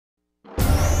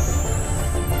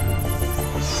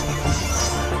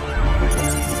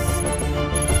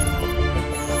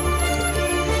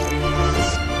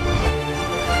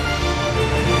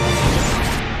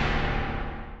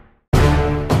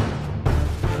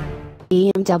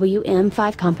BMW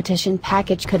M5 Competition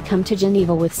Package could come to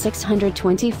Geneva with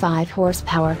 625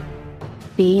 horsepower.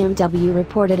 BMW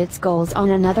reported its goals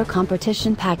on another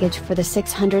competition package for the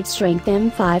 600-strength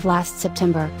M5 last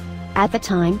September. At the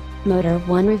time, Motor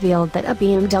One revealed that a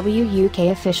BMW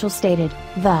UK official stated,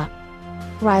 "The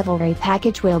rivalry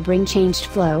package will bring changed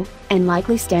flow, and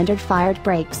likely standard fired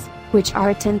brakes, which are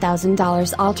a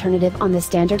 $10,000 alternative on the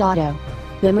standard auto."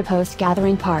 Bimmerpost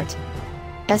gathering part.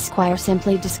 Esquire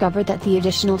simply discovered that the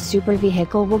additional super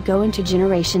vehicle will go into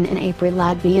generation in April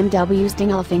at BMW's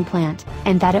Dingolfing plant,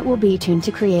 and that it will be tuned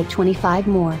to create 25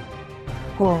 more.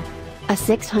 A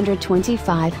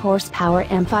 625 horsepower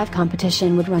M5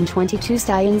 competition would run 22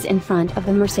 stallions in front of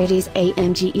the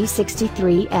Mercedes-AMG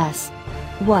E63S.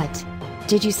 What?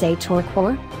 Did you say torque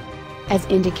war? As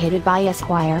indicated by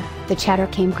Esquire, the chatter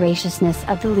came graciousness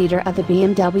of the leader of the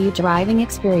BMW driving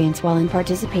experience while in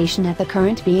participation at the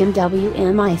current BMW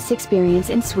M Ice Experience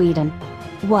in Sweden.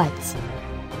 What's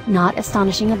not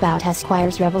astonishing about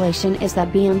Esquire's revelation is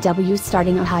that BMW's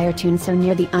starting a higher tune so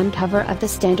near the uncover of the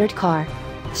standard car.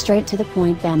 Straight to the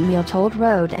point, Meel told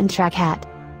Road and Track Hat.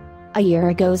 A year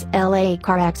ago's LA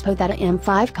Car Expo that a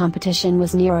M5 competition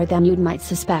was nearer than you'd might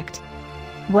suspect.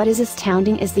 What is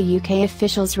astounding is the UK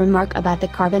officials' remark about the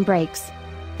carbon brakes.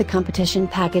 The competition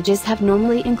packages have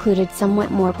normally included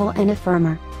somewhat more pull and a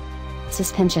firmer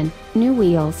suspension, new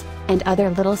wheels, and other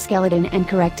little skeleton and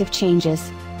corrective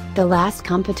changes. The last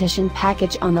competition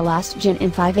package on the last Gen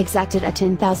M5 exacted a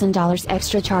 $10,000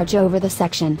 extra charge over the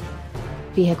section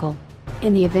vehicle.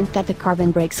 In the event that the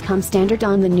carbon brakes come standard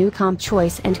on the new comp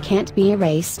choice and can't be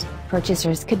erased,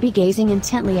 purchasers could be gazing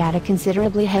intently at a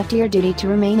considerably heftier duty to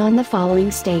remain on the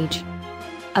following stage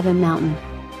of a mountain.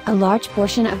 A large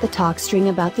portion of the talk string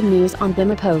about the news on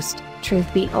Bimmerpost,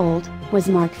 truth be told, was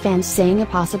Mark fans saying a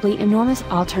possibly enormous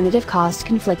alternative cost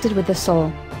conflicted with the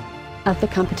soul of the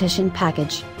competition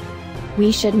package.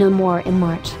 We should know more in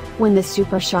March, when the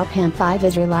super sharp M5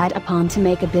 is relied upon to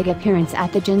make a big appearance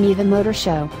at the Geneva Motor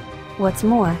Show. What's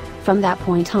more, from that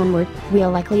point onward,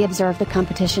 we'll likely observe the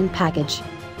competition package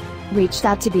reached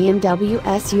out to BMW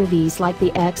SUVs like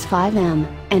the X5M,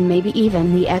 and maybe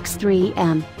even the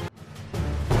X3M.